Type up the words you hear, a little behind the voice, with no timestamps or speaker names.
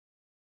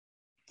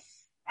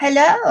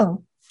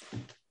Hello,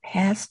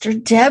 Pastor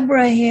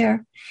Deborah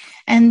here,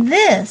 and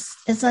this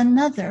is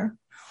another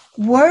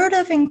Word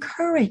of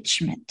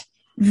Encouragement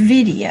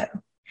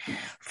video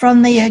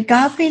from the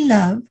Agape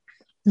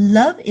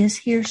Love is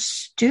Here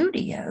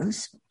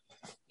studios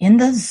in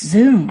the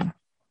Zoom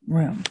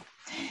room.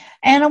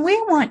 And we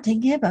want to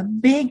give a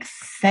big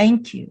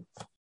thank you,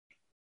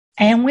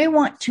 and we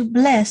want to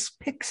bless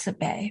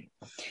Pixabay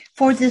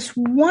for this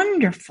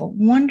wonderful,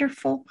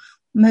 wonderful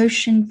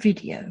motion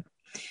video.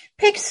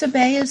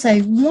 Pixabay is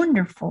a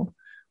wonderful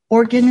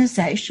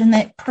organization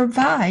that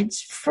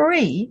provides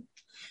free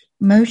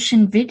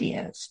motion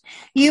videos.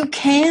 You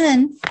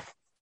can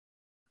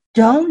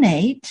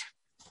donate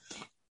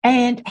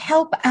and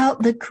help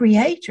out the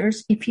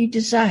creators if you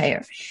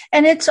desire.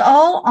 And it's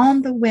all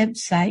on the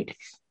website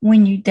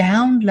when you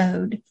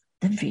download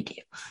the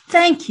video.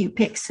 Thank you,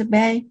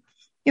 Pixabay.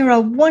 You're a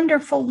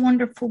wonderful,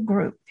 wonderful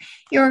group.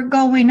 You're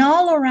going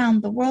all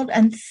around the world,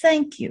 and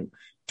thank you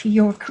to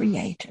your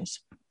creators.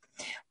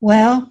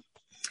 Well,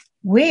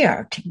 we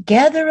are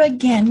together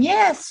again.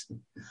 Yes,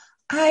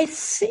 I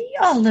see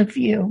all of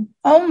you.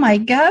 Oh my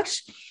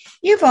gosh,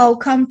 you've all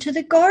come to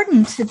the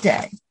garden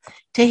today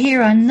to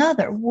hear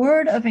another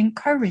word of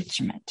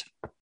encouragement.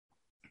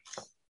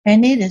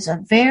 And it is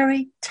a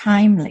very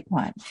timely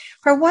one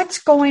for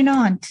what's going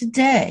on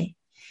today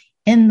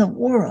in the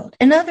world,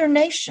 in other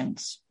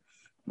nations,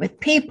 with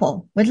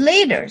people, with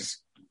leaders.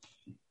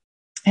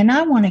 And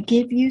I want to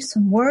give you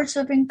some words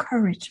of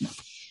encouragement.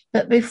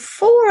 But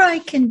before I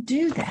can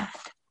do that,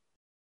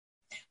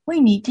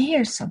 we need to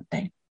hear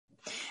something.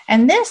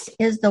 And this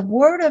is the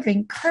word of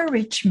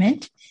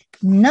encouragement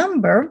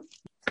number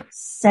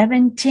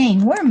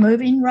 17. We're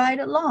moving right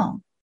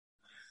along.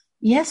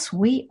 Yes,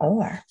 we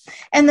are.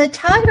 And the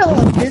title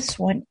of this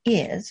one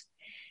is,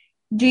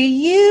 Do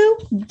You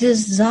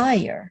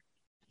Desire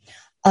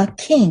a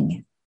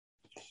King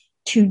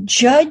to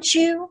Judge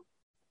You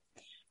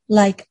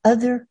Like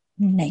Other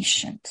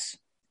Nations?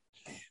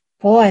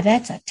 Boy,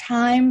 that's a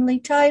timely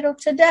title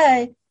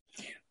today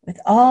with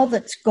all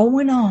that's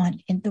going on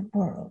in the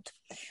world.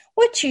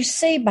 What you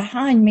see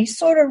behind me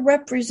sort of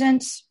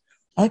represents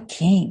a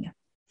king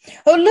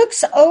who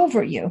looks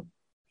over you,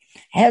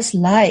 has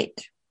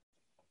light,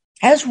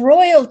 has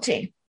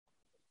royalty,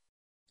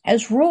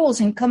 has rules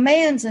and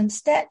commands and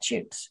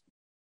statutes.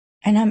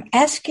 And I'm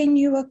asking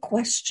you a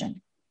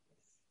question,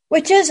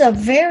 which is a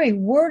very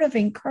word of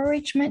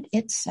encouragement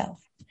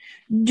itself.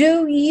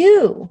 Do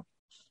you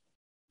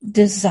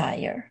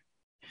desire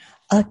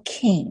a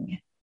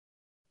king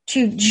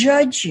to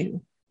judge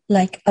you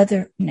like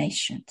other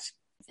nations?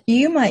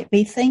 You might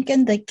be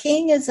thinking the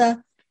king is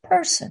a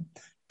person.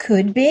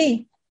 Could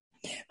be.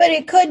 But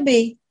it could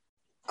be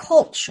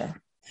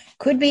culture.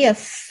 Could be a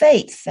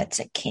faith that's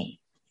a king.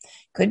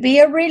 Could be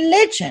a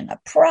religion,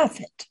 a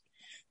prophet.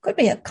 Could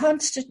be a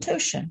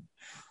constitution,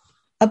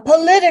 a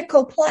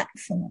political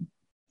platform,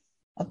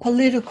 a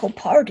political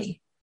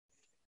party.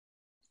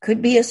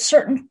 Could be a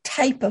certain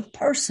type of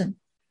person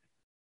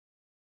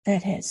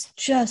that has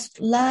just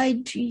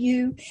lied to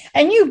you,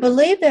 and you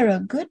believe they're a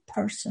good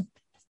person.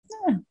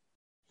 Yeah.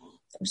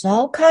 There's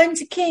all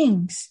kinds of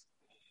kings.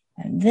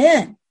 And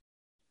then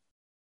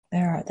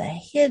there are the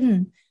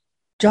hidden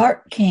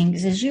dark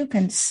kings, as you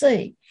can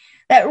see,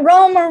 that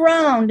roam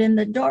around in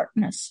the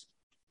darkness,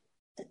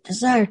 that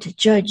desire to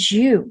judge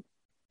you,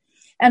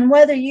 and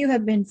whether you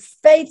have been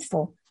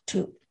faithful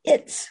to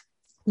its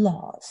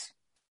laws.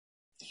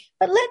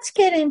 But let's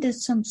get into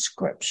some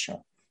scripture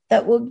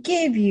that will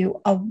give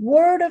you a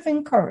word of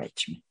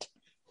encouragement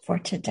for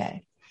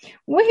today.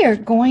 We are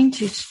going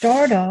to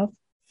start off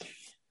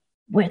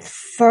with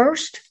 1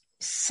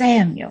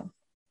 Samuel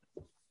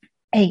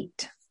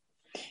 8.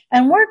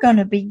 And we're going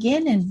to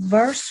begin in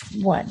verse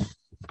 1.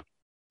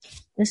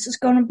 This is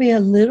going to be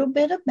a little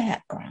bit of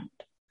background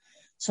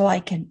so I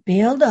can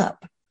build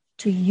up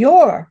to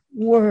your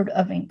word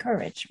of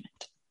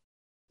encouragement.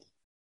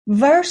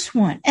 Verse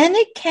 1, And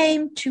it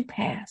came to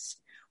pass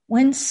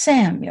when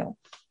Samuel,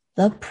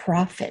 the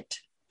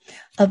prophet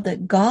of the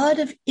God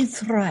of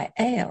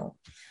Israel,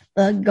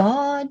 the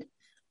God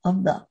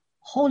of the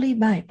Holy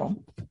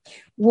Bible,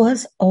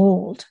 was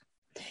old,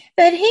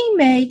 that he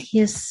made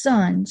his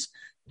sons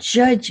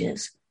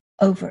judges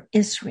over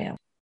Israel.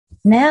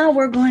 Now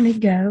we're going to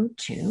go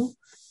to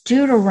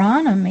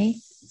Deuteronomy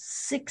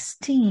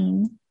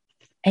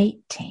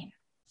 16:18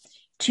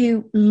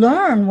 to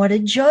learn what a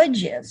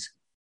judge is,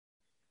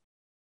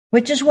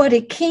 which is what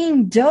a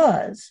king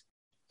does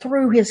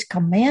through his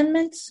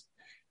commandments,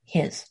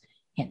 his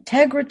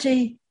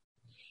integrity,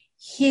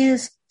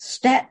 his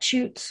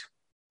statutes.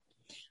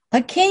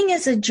 A king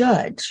is a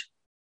judge.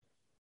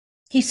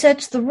 He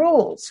sets the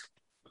rules,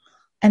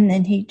 and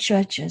then he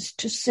judges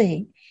to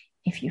see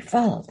if you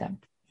follow them.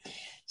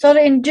 So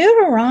in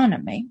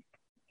Deuteronomy,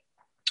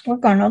 we're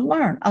going to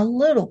learn a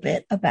little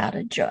bit about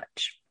a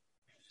judge.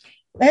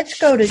 Let's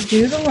go to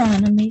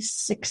Deuteronomy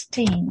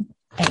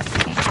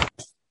 16:18.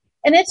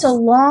 And it's a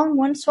long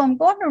one, so I'm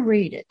going to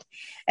read it.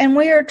 And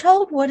we are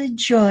told what a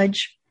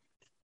judge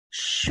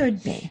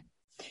should be.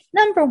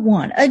 Number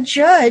 1, a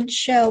judge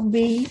shall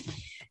be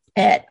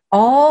at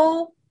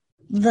all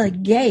the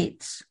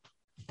gates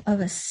of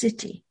a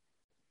city,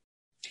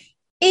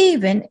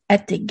 even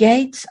at the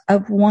gates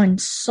of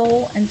one's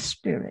soul and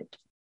spirit.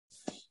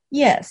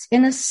 Yes,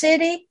 in a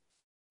city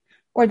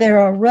where there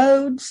are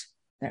roads,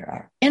 there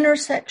are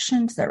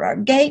intersections, there are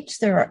gates,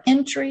 there are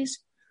entries,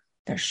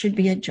 there should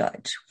be a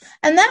judge.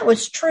 And that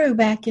was true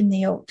back in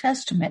the Old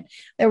Testament.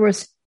 There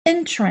was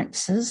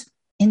entrances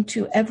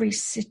into every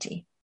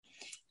city,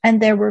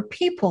 and there were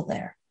people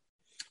there.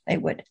 They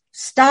would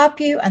stop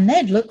you and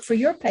they'd look for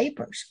your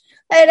papers.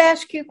 They'd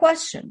ask you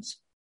questions.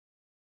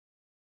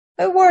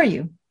 Who were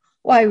you?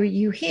 Why were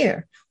you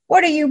here?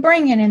 What are you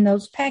bringing in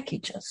those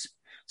packages?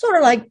 Sort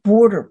of like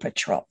border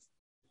patrol,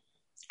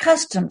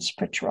 customs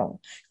patrol,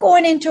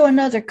 going into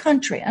another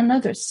country,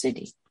 another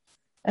city.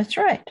 That's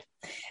right.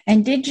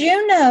 And did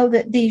you know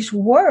that these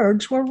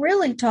words were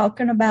really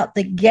talking about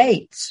the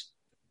gates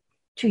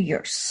to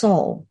your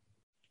soul?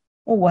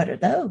 Well, what are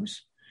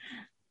those?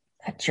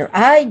 That's your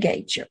eye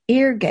gate, your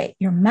ear gate,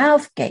 your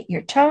mouth gate,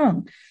 your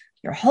tongue,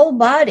 your whole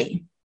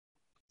body,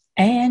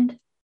 and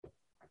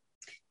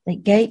the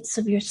gates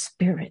of your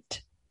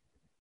spirit.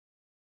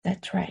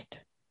 That's right.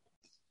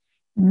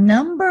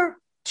 Number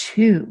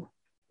 2,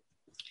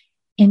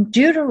 in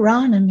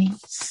Deuteronomy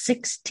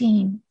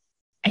 16:18.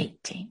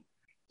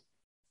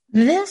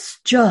 This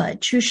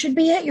judge who should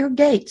be at your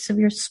gates of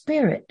your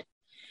spirit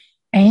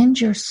and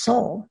your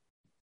soul,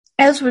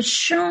 as was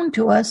shown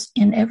to us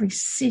in every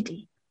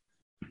city,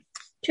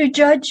 to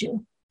judge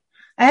you,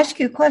 ask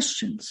you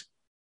questions,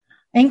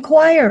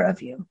 inquire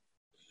of you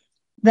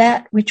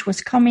that which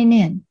was coming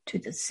in to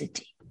the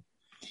city.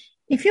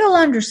 If you'll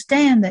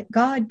understand that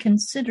God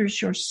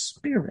considers your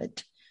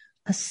spirit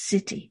a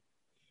city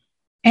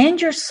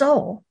and your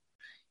soul,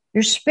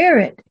 your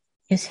spirit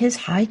is his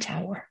high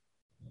tower,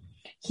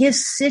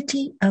 his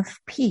city of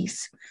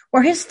peace,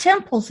 where his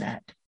temple's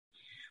at,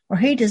 where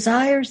he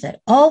desires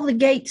that all the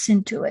gates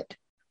into it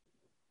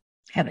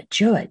have a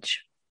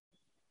judge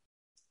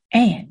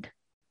and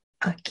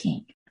a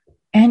king.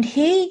 And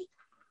he,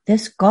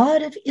 this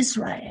God of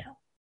Israel,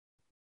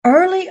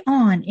 early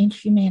on in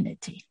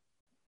humanity,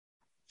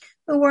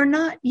 who were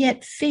not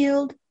yet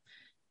filled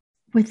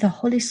with the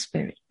Holy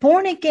Spirit,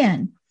 born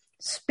again,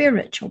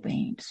 spiritual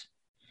beings,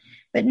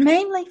 but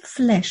mainly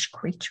flesh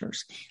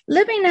creatures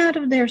living out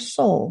of their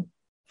soul.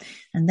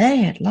 And they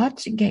had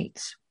lots of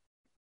gates.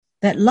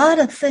 That lot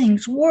of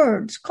things,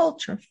 words,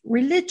 culture,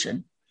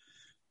 religion,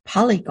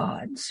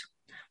 polygods.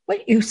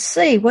 What you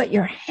see, what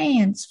your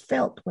hands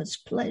felt was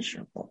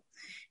pleasurable.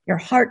 Your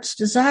heart's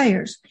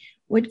desires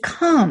would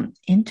come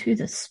into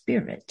the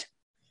spirit.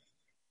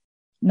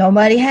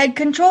 Nobody had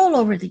control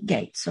over the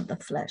gates of the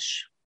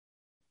flesh,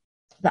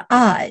 the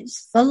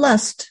eyes, the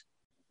lust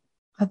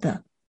of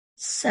the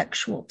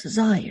sexual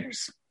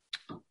desires,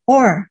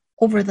 or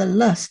over the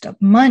lust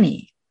of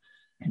money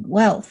and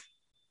wealth.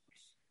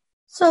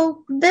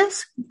 So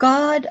this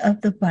God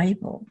of the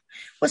Bible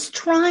was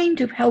trying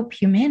to help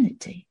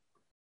humanity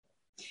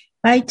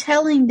by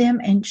telling them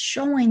and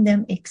showing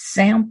them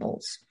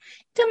examples,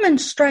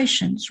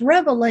 demonstrations,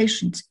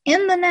 revelations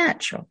in the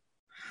natural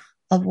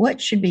of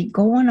what should be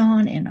going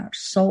on in our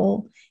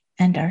soul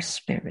and our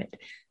spirit.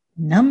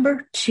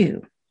 Number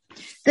 2,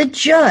 the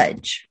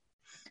judge,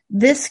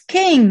 this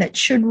king that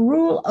should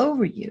rule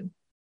over you,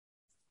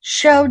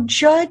 shall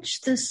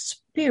judge the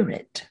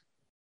spirit,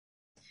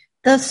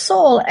 the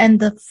soul,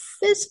 and the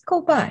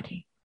physical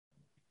body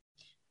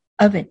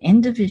of an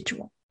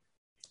individual,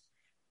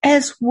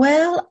 as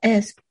well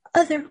as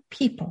other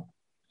people,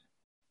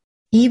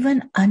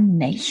 even a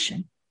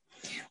nation.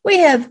 We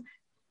have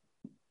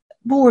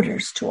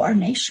borders to our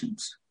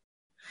nations.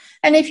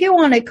 And if you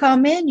want to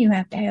come in, you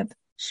have to have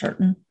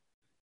certain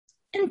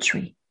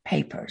entry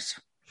papers.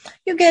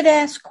 You get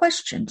asked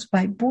questions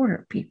by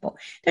border people.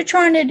 They're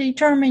trying to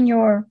determine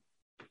your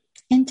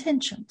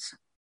intentions.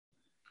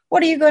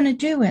 What are you going to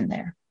do in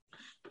there,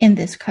 in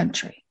this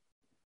country?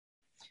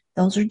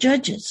 Those are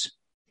judges.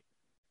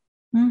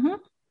 And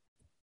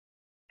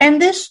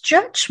this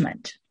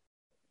judgment,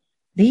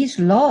 these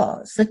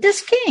laws that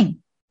this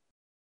king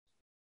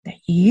that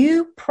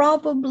you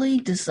probably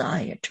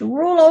desire to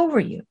rule over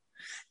you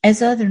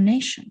as other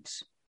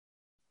nations,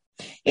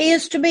 he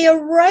is to be a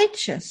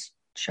righteous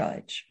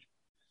judge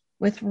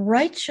with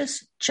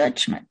righteous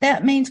judgment.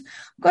 That means I'm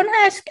going to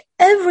ask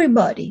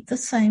everybody the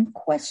same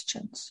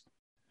questions.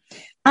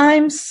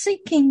 I'm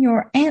seeking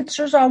your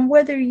answers on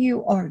whether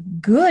you are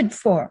good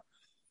for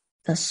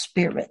the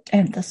spirit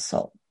and the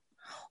soul,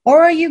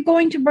 or are you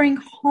going to bring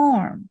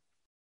harm,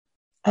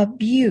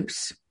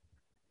 abuse?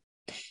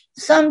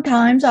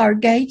 Sometimes our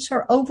gates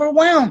are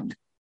overwhelmed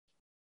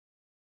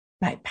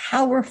by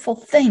powerful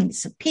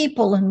things,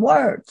 people and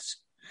words,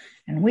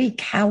 and we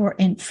cower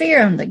in fear,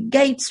 and the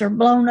gates are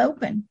blown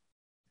open,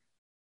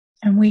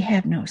 and we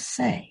have no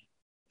say.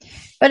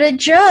 But a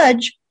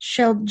judge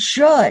shall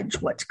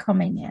judge what's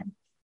coming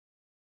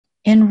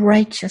in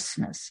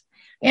righteousness,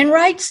 in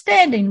right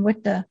standing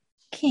with the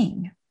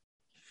king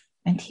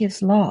and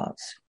his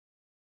laws,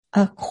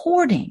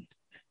 according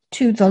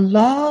to the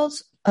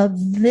laws of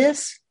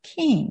this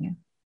king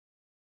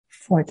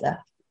for the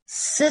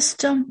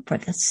system, for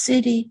the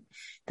city,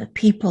 the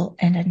people,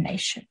 and a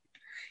nation.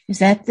 Is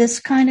that this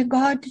kind of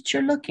God that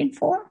you're looking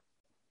for?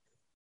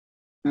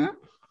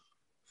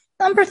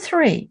 Number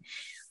 3,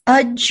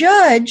 a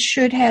judge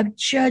should have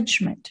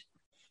judgment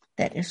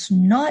that is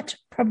not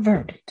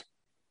perverted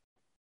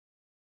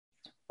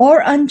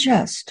or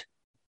unjust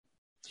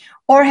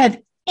or have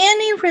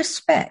any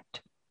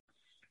respect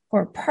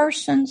for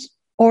persons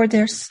or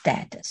their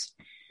status.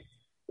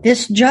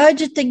 This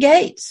judge at the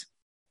gates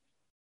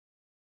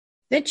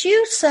that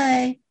you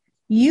say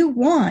you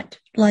want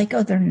like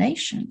other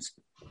nations,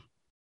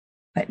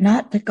 but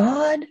not the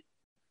God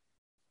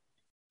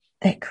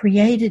that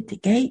created the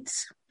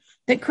gates,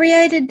 that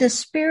created the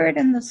spirit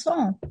and the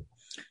soul.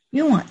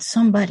 You want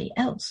somebody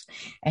else.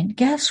 And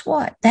guess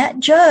what? That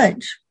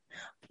judge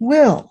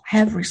will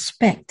have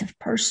respect of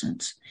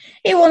persons.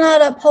 He will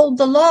not uphold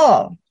the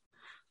law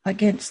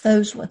against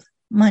those with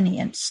money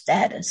and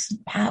status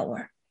and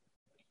power.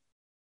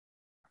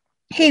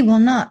 He will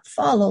not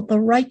follow the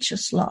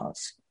righteous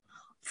laws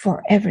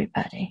for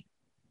everybody.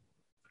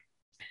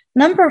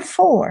 Number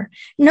 4,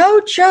 no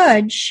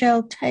judge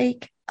shall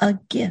take a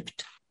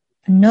gift.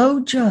 No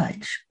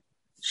judge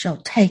shall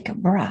take a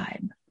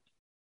bribe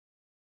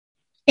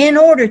in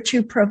order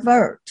to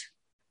pervert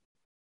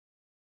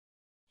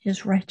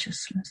his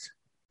righteousness.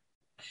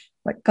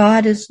 What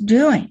God is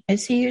doing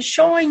is he is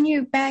showing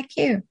you back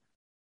here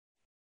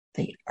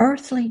the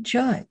earthly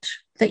judge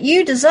that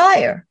you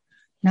desire,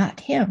 not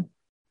him.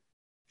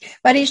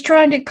 But he's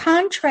trying to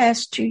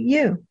contrast to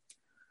you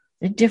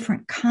the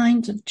different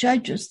kinds of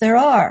judges there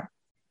are.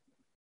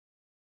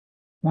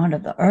 One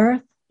of the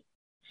earth,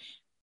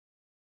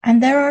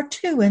 and there are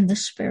 2 in the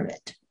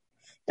spirit.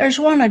 There's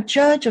one, a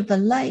judge of the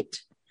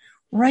light,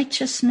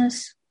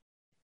 righteousness,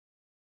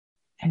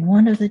 and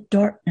one of the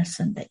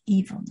darkness and the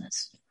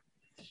evilness.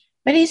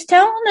 But he's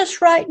telling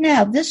us right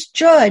now, this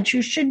judge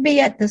who should be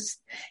at the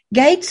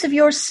gates of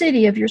your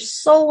city, of your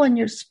soul and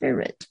your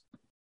spirit,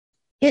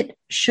 it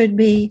should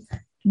be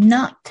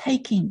not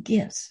taking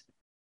gifts.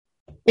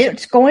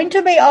 It's going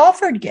to be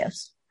offered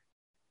gifts.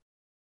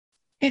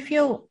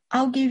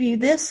 I'll give you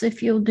this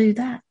if you'll do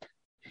that.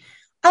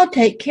 I'll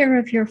take care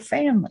of your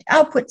family.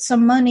 I'll put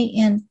some money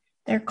in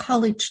their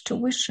college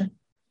tuition.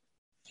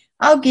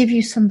 I'll give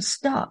you some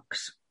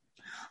stocks.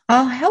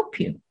 I'll help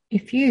you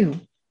if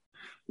you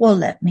will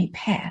let me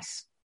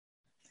pass.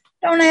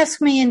 Don't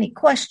ask me any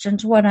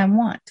questions what I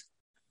want.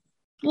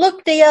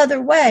 Look the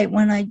other way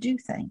when I do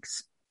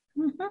things.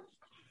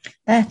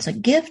 That's a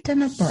gift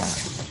and a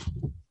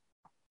bribe.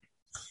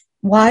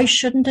 Why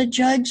shouldn't a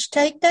judge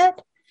take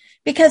that?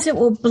 Because it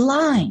will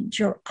blind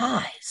your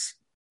eyes.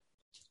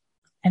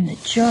 And the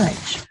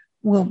judge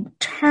will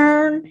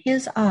turn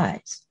his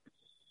eyes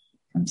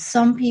from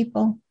some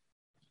people,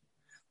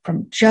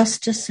 from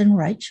justice and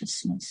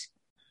righteousness.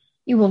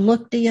 He will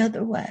look the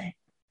other way.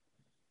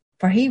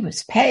 For he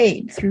was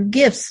paid through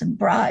gifts and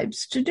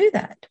bribes to do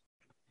that.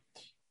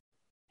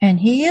 And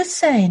he is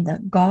saying the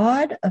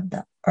God of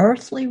the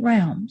earthly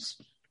realms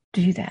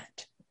do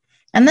that.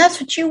 And that's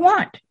what you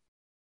want.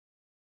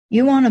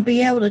 You want to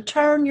be able to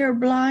turn your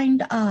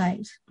blind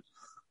eyes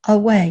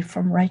away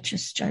from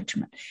righteous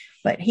judgment.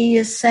 But he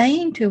is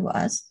saying to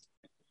us,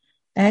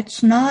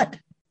 that's not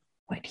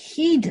what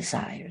he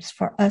desires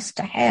for us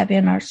to have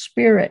in our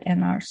spirit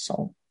and our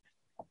soul.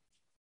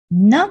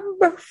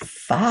 Number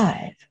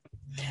 5,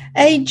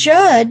 a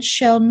judge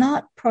shall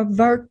not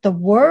pervert the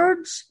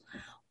words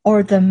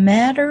or the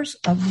matters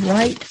of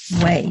right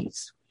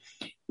ways.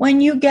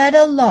 When you get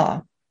a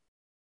law,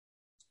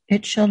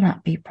 it shall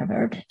not be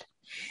perverted.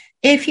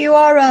 If you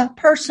are a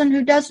person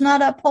who does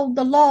not uphold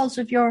the laws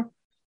of your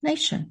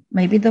nation,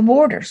 maybe the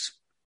borders.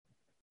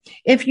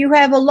 If you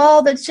have a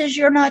law that says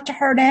you're not to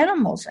hurt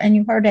animals and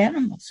you hurt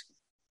animals,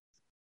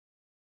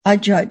 a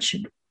judge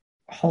should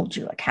hold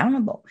you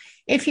accountable.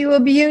 If you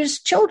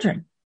abuse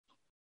children,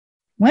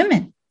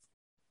 women,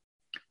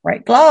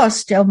 break laws,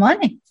 steal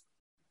money,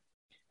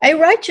 a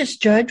righteous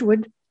judge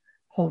would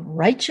hold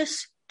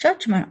righteous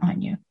judgment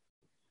on you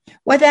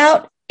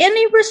without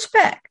any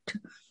respect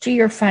to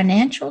your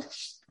financial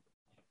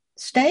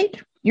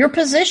state, your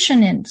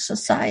position in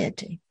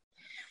society,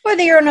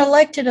 whether you're an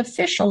elected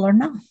official or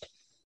not.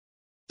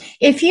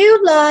 If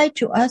you lie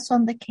to us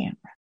on the camera,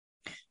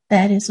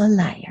 that is a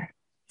liar.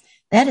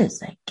 That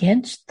is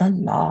against the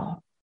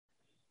law,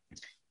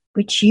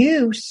 which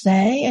you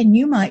say and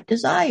you might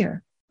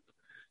desire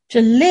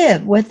to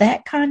live with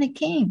that kind of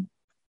king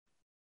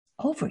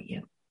over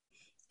you,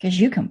 because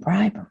you can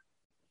bribe him.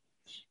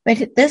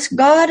 But this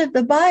God of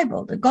the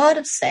Bible, the God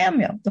of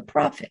Samuel, the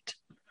prophet,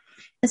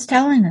 is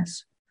telling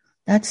us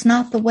that's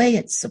not the way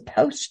it's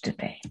supposed to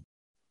be.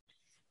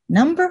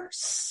 Number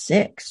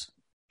 6,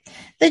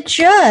 the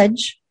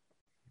judge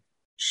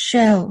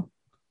shall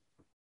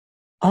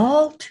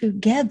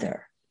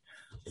altogether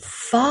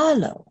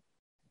follow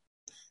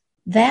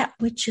that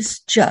which is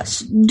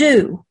just,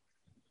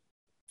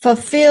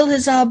 fulfill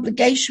his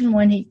obligation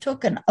when he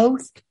took an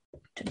oath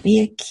to be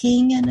a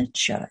king and a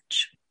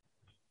judge,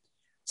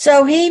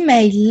 so he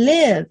may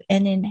live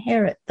and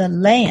inherit the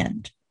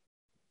land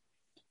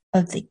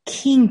of the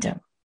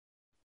kingdom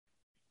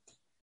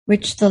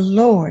which the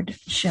Lord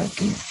shall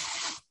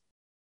give.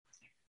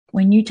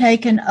 When you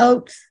take an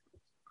oath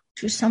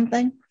to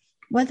something,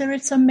 whether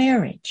it's a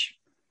marriage,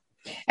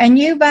 and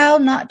you vow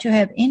not to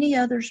have any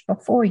others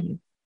before you,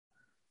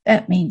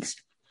 that means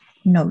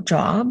no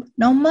job,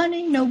 no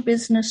money, no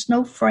business,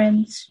 no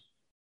friends,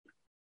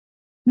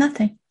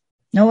 nothing,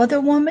 no other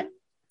woman,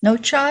 no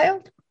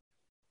child.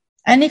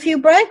 And if you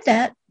break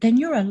that, then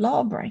you're a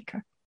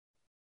lawbreaker.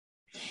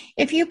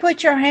 If you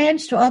put your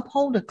hands to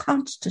uphold a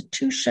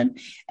constitution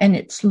and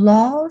its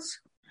laws,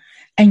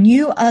 and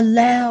you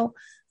allow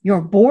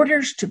your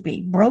borders to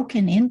be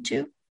broken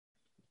into,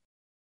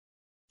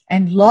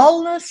 and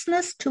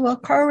lawlessness to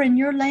occur in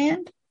your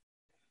land,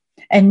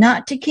 and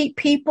not to keep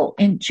people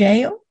in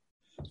jail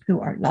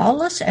who are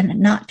lawless, and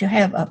not to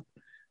have a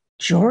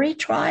jury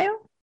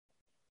trial,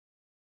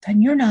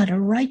 then you're not a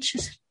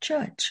righteous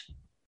judge.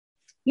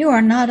 You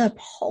are not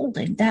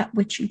upholding that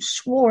which you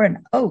swore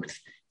an oath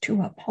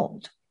to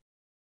uphold.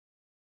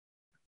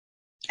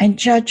 And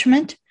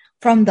judgment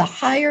from the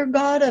higher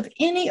God of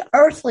any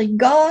earthly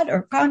God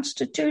or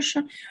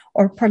constitution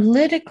or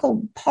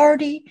political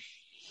party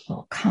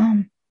will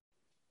come.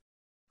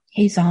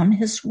 He's on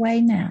his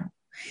way now,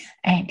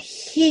 and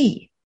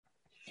he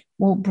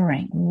will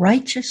bring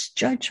righteous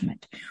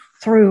judgment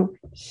through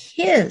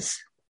his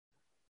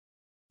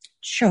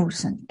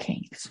chosen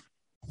kings.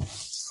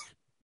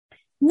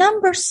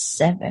 Number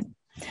 7,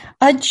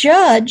 a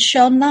judge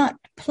shall not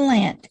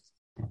plant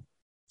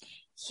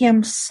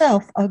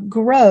himself a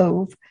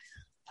grove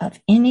of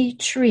any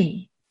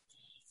tree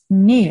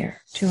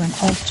near to an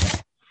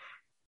altar.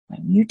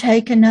 When you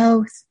take an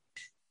oath,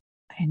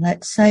 and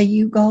let's say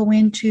you go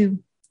into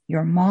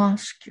your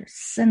mosque, your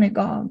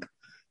synagogue,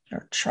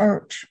 your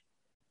church,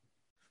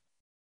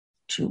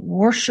 to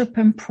worship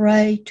and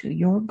pray to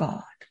your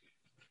God,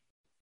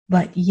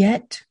 but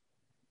yet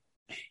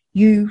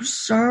you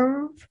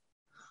serve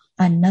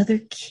another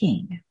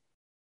king.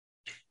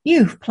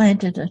 You've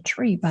planted a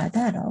tree by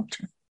that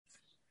altar.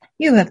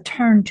 You have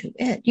turned to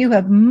it. You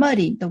have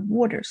muddied the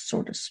waters,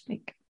 so to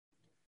speak.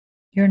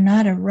 You're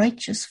not a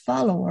righteous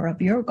follower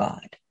of your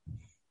God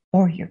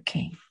or your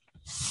king.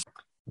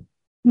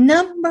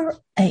 Number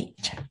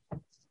 8,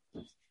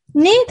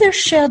 neither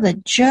shall the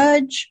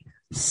judge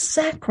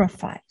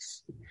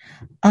sacrifice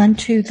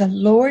unto the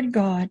Lord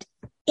God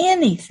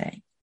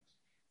anything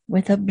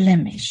with a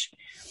blemish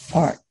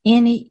or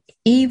any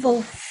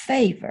evil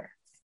favor,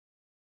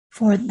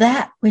 for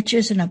that which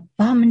is an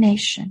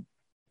abomination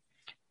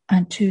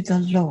unto the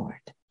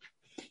Lord.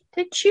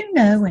 Did you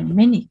know in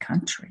many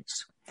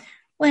countries,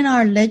 when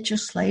our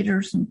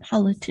legislators and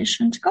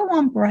politicians go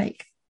on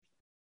break,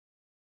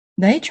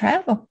 they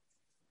travel.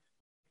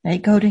 They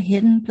go to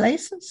hidden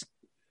places.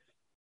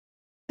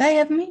 They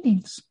have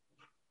meetings.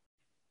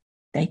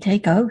 They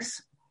take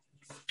oaths.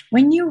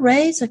 When you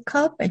raise a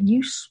cup and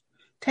you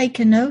take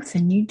an oath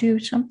and you do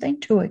something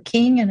to a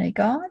king and a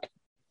god,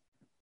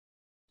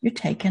 you're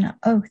taking an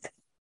oath.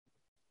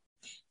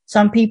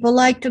 Some people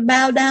like to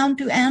bow down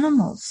to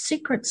animals.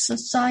 Secret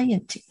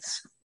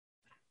societies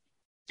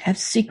have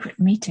secret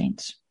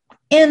meetings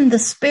in the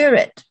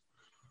spirit.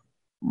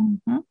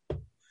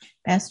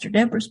 Pastor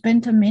Deborah's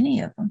been to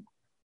many of them.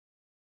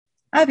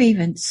 I've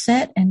even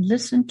sat and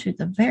listened to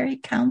the very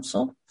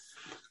council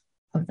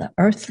of the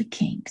earthly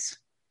kings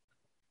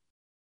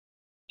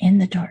in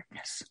the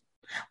darkness,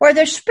 where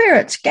their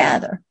spirits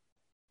gather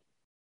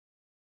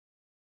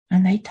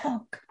and they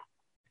talk.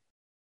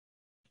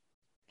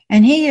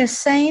 And he is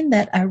saying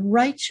that a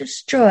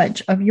righteous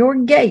judge of your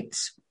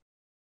gates,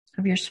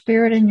 of your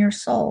spirit and your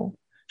soul,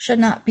 should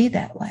not be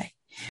that way.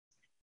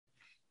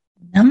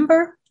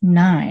 Number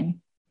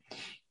 9,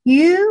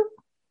 you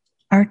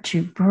are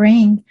to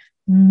bring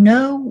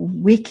no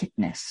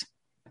wickedness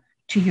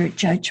to your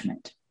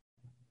judgment.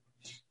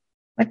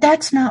 But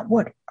that's not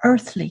what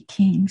earthly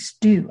kings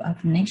do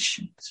of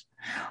nations,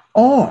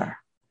 or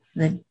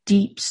the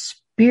deep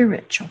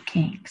spiritual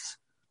kings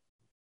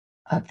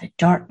of the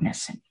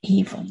darkness and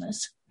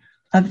evilness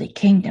of the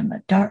kingdom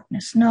of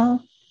darkness.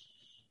 No,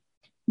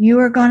 you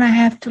are going to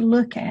have to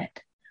look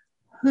at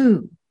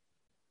who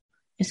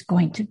is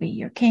going to be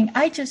your king.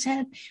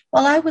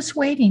 While I was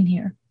waiting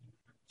here,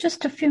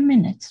 just a few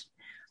minutes,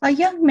 a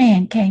young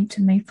man came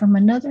to me from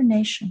another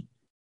nation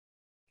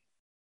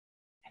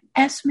and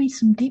asked me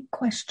some deep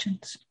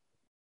questions.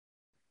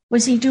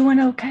 Was he doing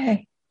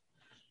okay?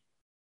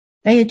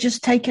 They had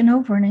just taken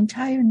over an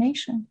entire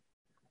nation.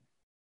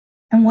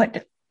 And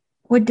what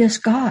would this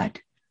God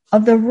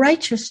of the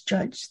righteous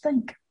judge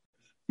think?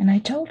 And I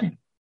told him,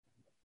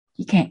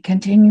 you can't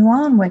continue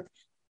on with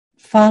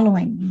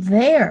following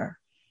their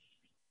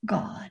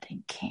God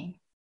and King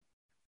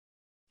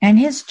and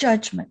his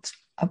judgments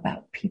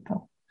about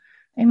people.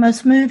 They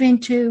must move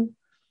into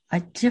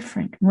a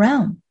different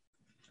realm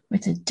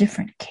with a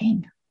different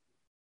king.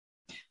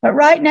 But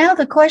right now,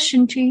 the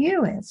question to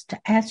you is to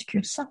ask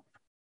yourself,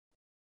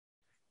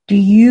 do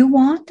you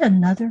want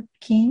another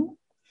king,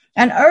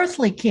 an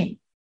earthly king?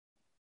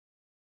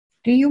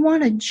 Do you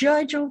want a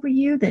judge over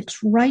you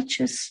that's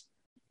righteous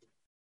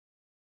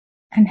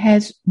and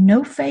has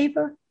no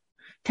favor,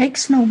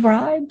 takes no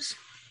bribes.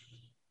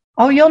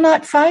 Oh, you'll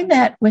not find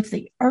that with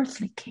the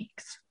earthly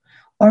kings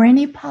or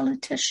any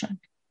politician.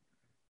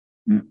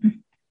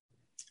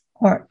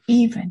 Or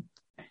even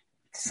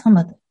some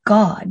of the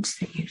gods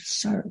that you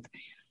serve.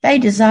 They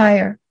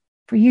desire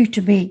for you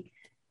to be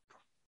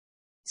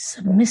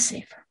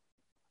submissive,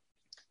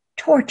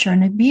 torture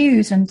and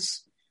abuse and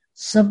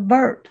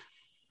subvert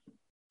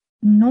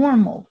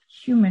normal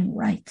human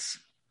rights.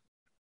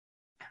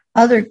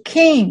 Other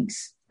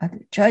kings,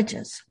 other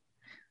judges,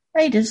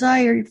 they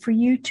desire for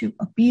you to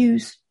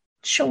abuse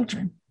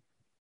children,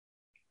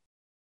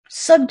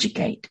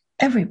 subjugate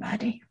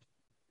everybody,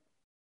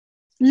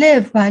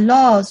 live by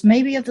laws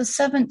maybe of the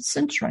 7th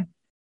century,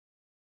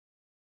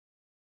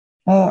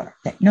 or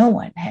that no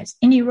one has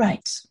any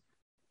rights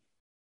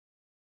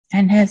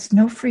and has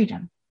no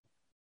freedom,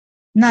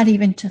 not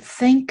even to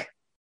think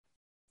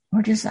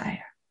or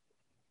desire.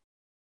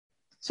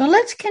 So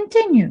let's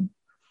continue.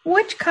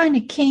 Which kind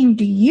of king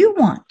do you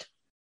want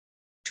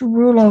to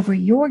rule over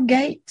your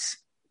gates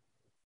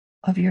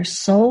of your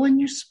soul and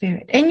your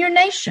spirit, in your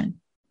nation,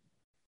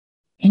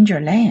 in your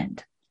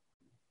land,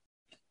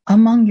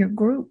 among your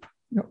group,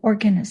 your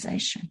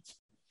organization?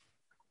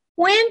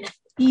 When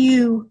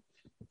you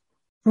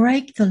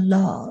break the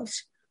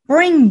laws,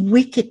 bring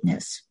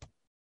wickedness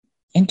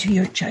into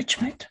your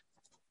judgment,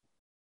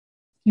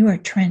 you are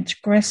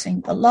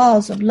transgressing the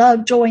laws of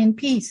love, joy, and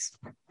peace,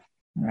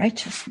 and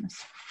righteousness.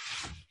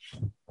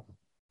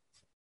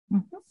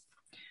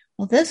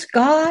 Well, this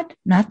God,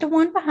 not the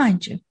one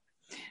behind you,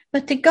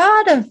 but the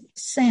God of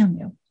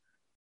Samuel,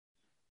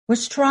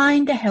 was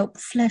trying to help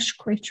flesh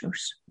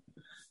creatures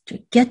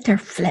to get their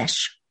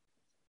flesh,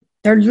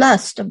 their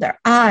lust of their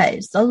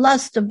eyes, the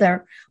lust of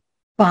their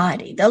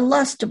body, the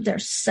lust of their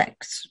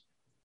sex,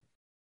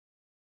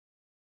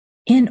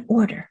 in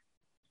order.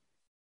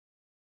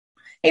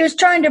 He was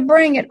trying to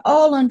bring it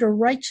all under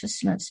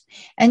righteousness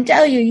and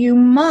tell you, you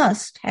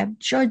must have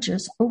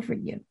judges over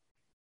you.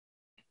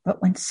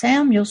 But when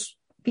Samuel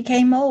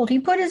became old, he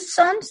put his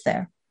sons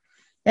there.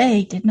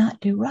 They did not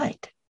do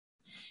right.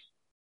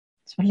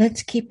 So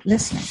let's keep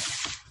listening.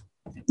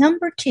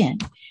 Number 10,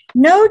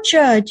 no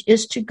judge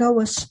is to go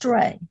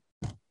astray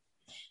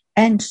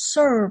and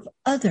serve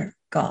other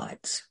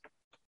gods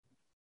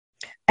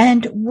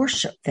and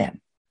worship them,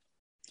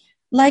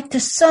 like the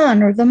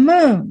sun or the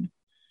moon,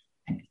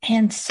 an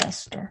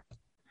ancestor,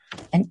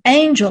 an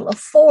angel of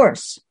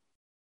force,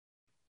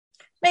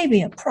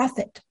 maybe a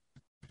prophet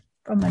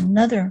from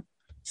another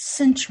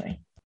century,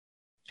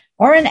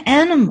 or an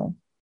animal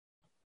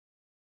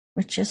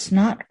which is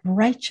not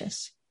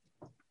righteous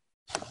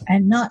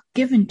and not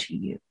given to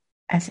you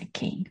as a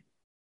king.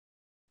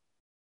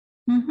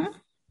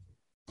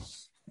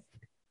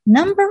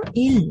 Number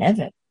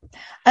 11,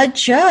 a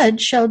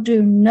judge shall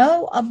do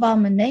no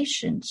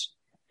abominations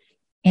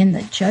in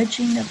the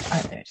judging of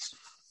others.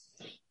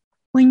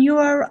 When you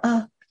are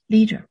a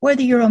leader,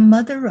 whether you're a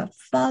mother, a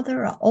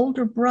father, an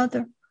older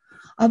brother,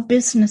 a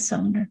business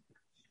owner,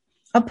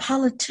 a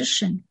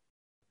politician,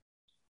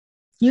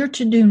 you're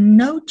to do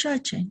no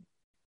judging,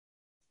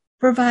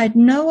 provide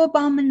no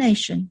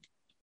abomination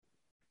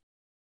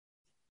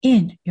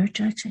in your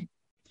judging.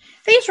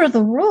 These were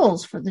the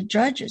rules for the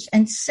judges,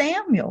 and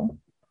Samuel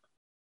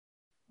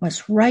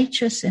was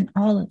righteous in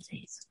all of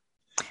these.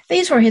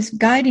 These were his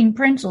guiding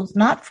principles,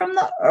 not from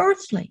the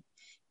earthly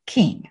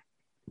king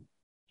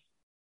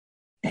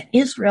that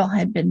Israel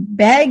had been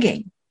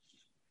begging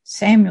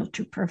Samuel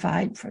to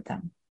provide for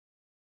them.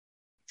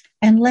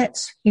 And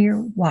let's hear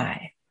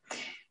why.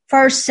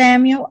 1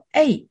 Samuel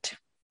 8,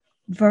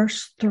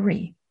 verse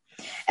 3.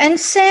 And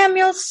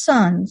Samuel's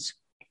sons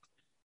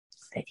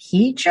that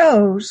he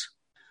chose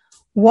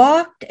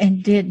walked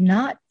and did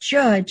not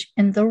judge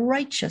in the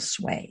righteous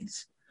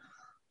ways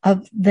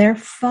of their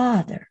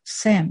father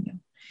Samuel,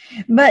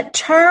 but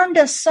turned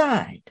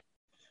aside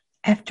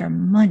after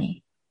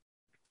money,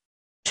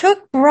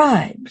 took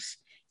bribes,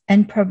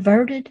 and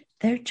perverted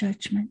their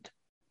judgment.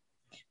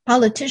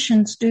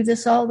 Politicians do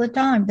this all the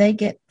time. They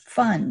get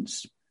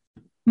funds,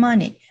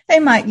 money. They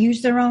might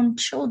use their own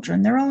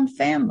children, their own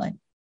family.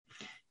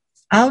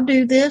 I'll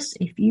do this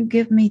if you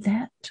give me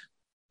that.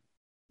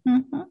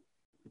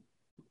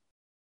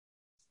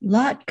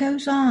 Lot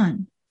goes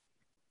on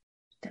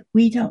that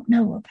we don't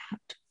know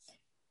about.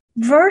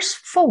 Verse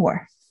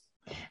 4,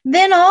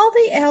 then all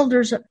the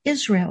elders of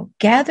Israel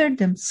gathered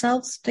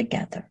themselves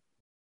together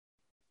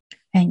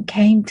and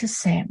came to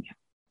Samuel.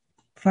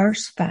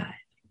 Verse 5,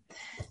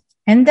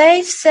 and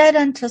they said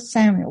unto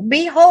Samuel,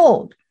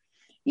 behold,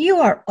 you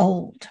are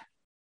old,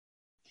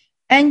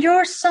 and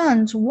your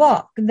sons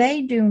walk.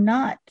 They do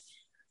not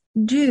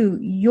do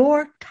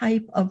your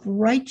type of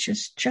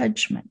righteous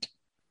judgment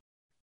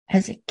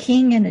as a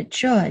king and a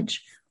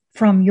judge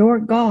from your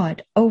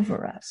God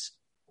over us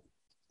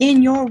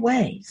in your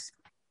ways.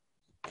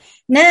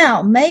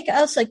 Now make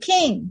us a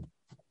king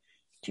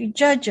to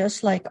judge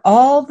us like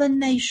all the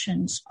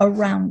nations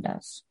around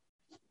us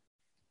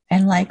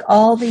and like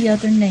all the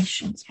other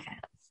nations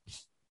have.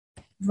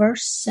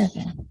 Verse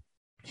 7,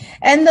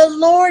 And the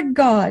Lord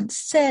God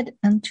said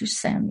unto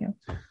Samuel,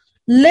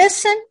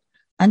 listen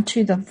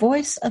unto the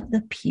voice of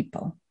the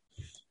people,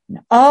 and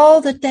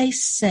all that they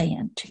say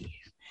unto you.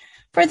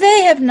 For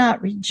they have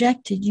not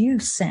rejected you,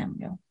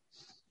 Samuel,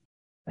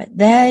 but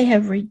they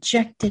have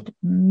rejected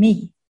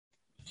me,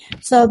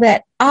 so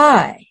that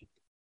I,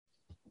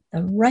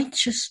 the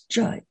righteous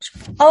judge,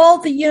 all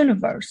the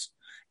universe,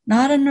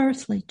 not an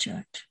earthly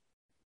judge,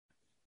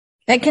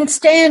 that can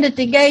stand at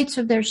the gates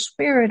of their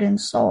spirit and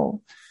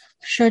soul,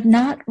 should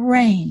not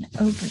reign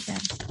over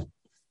them.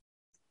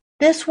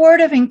 This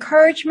word of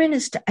encouragement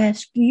is to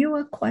ask you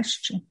a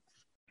question.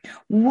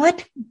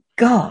 What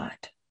God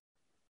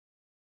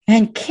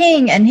and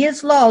King and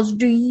his laws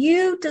do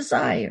you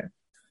desire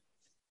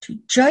to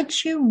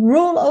judge you,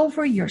 rule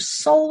over your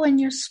soul and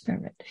your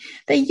spirit?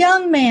 The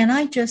young man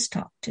I just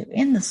talked to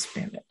in the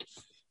spirit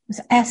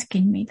was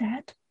asking me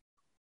that.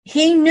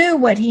 He knew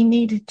what he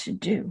needed to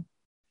do.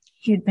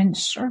 He had been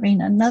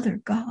serving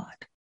another God.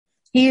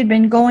 He had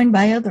been going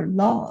by other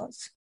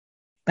laws,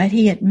 but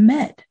he had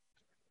met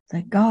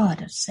the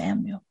God of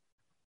Samuel,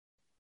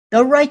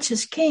 the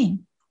righteous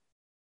King.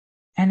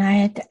 And I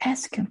had to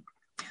ask him,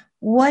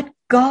 what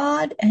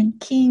God and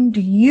King do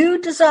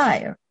you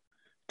desire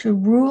to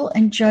rule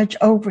and judge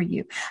over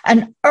you?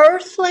 An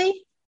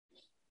earthly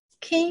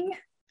king?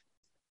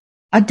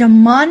 A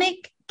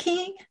demonic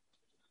king?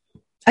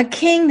 A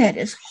king that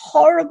is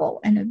horrible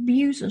and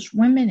abuses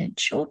women and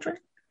children?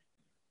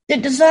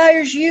 That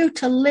desires you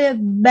to live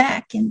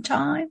back in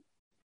time?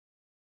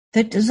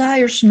 That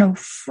desires no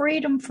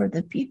freedom for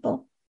the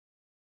people?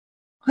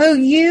 Who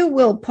you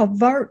will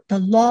pervert the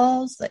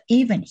laws that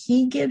even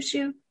he gives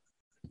you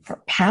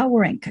for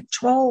power and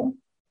control?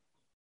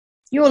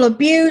 You will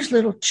abuse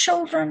little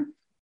children.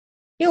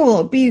 You will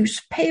abuse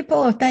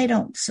people if they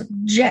don't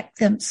subject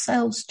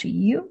themselves to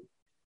you,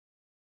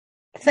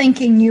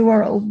 thinking you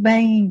are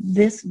obeying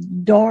this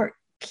dark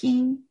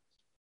king.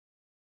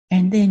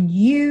 And then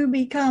you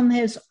become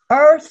his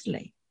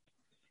earthly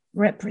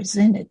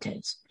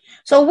representatives.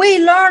 So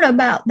we learn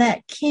about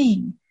that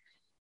king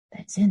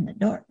that's in the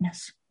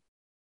darkness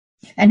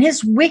and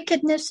his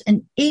wickedness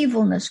and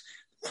evilness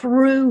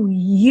through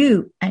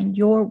you and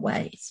your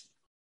ways.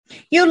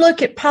 You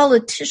look at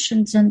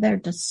politicians and their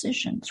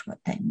decisions, what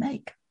they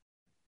make.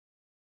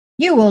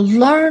 You will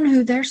learn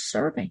who they're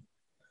serving.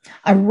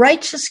 A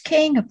righteous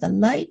king of the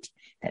light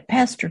that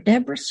Pastor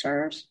Deborah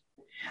serves?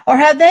 Or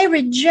have they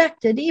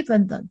rejected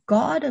even the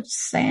God of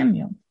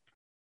Samuel,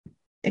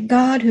 the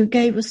God who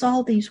gave us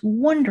all these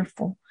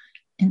wonderful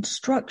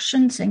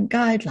instructions and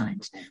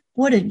guidelines,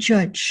 what a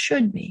judge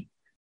should be?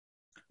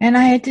 And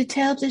I had to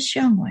tell this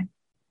young one,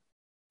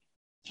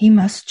 he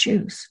must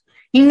choose.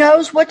 He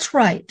knows what's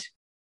right,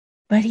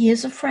 but he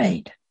is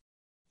afraid.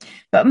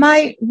 But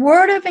my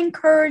word of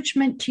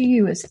encouragement to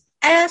you is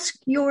ask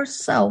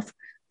yourself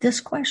this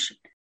question.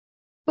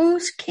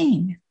 Whose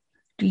king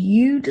do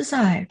you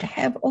desire to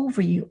have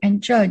over you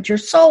and judge your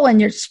soul and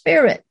your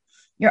spirit,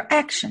 your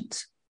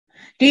actions?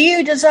 Do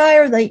you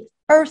desire the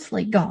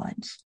earthly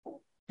gods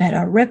that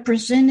are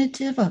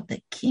representative of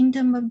the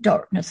kingdom of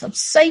darkness, of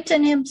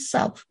Satan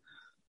himself,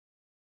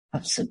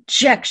 of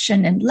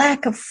subjection and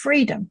lack of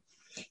freedom?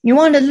 You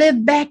want to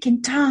live back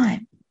in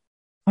time,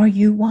 or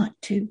you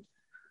want to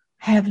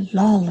have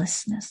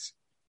lawlessness?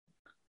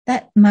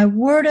 That my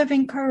word of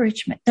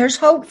encouragement. There's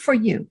hope for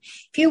you.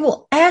 If you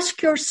will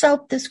ask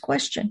yourself this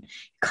question,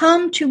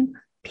 come to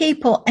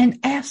people and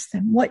ask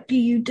them, what do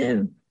you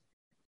do?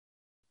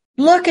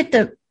 Look at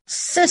the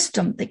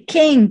system, the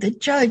king, the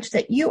judge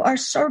that you are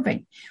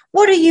serving.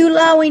 What are you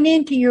allowing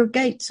into your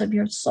gates of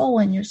your soul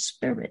and your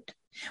spirit?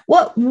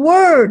 What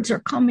words are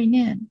coming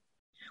in?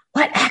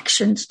 What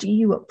actions do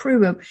you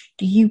approve of?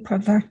 Do you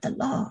pervert the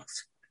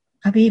laws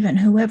of even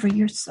whoever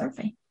you're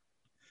serving?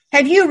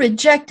 Have you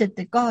rejected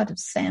the God of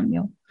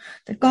Samuel,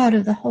 the God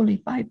of the Holy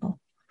Bible,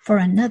 for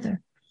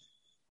another?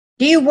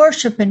 Do you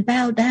worship and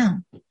bow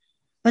down?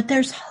 But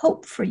there's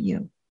hope for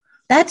you.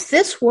 That's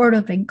this word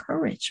of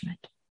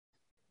encouragement.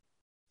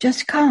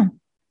 Just come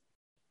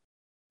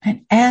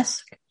and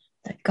ask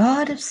the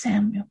God of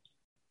Samuel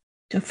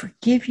to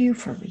forgive you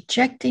for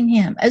rejecting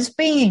him as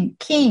being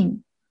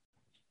king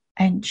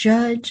and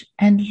judge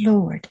and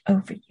Lord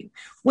over you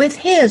with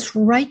his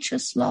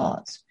righteous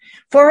laws.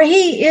 For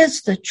he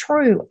is the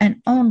true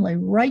and only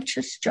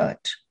righteous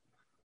judge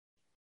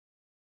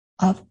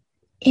of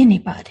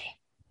anybody,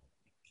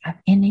 of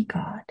any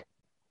God.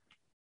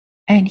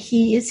 And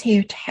he is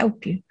here to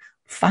help you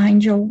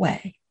find your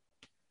way.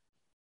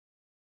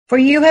 For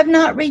you have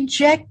not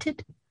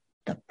rejected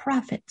the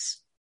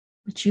prophets,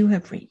 but you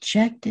have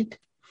rejected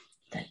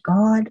the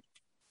God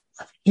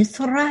of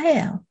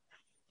Israel,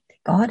 the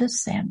God of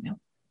Samuel.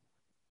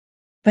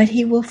 But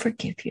he will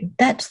forgive you.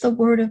 That's the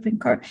word of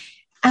encouragement.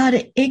 Out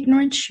of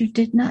ignorance, you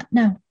did not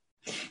know.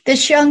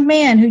 This young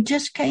man who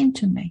just came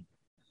to me,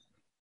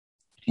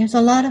 he has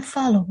a lot of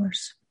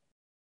followers,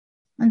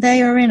 and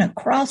they are in a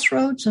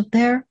crossroads of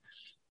their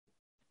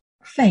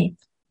faith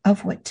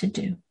of what to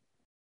do.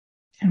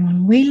 And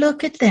when we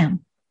look at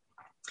them,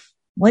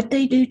 what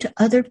they do to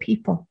other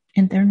people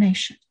in their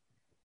nation,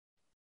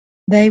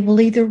 They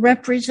will either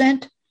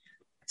represent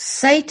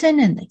Satan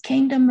and the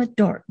kingdom of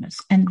darkness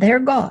and their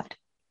God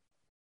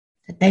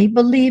that they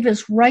believe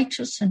is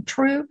righteous and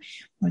true,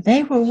 or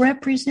they will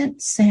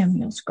represent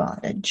Samuel's God,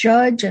 a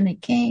judge and a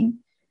king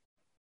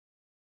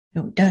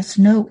who does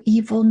no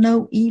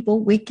evil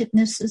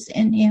wickedness is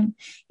in him.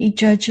 He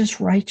judges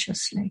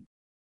righteously.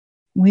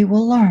 We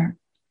will learn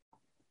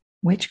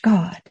which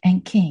God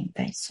and king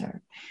they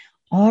serve.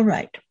 All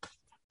right.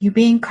 You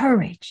be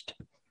encouraged,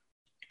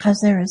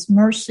 because there is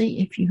mercy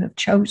if you have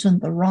chosen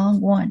the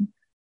wrong one.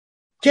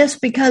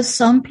 Just because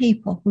some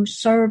people who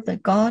serve the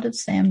God of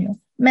Samuel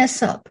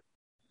mess up,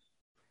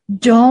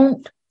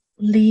 don't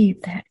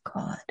leave that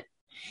God.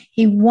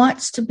 He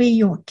wants to be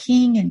your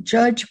king and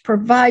judge,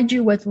 provide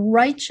you with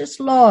righteous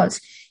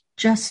laws,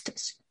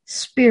 justice,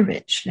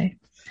 spiritually,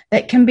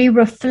 that can be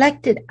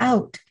reflected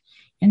out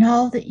in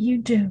all that you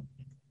do.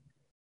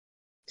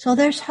 So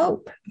there's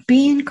hope.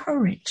 Be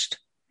encouraged.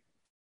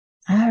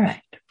 All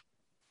right.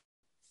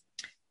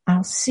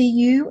 I'll see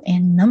you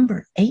in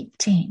number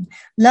 18.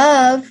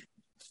 Love,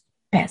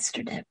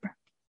 Pastor Deborah.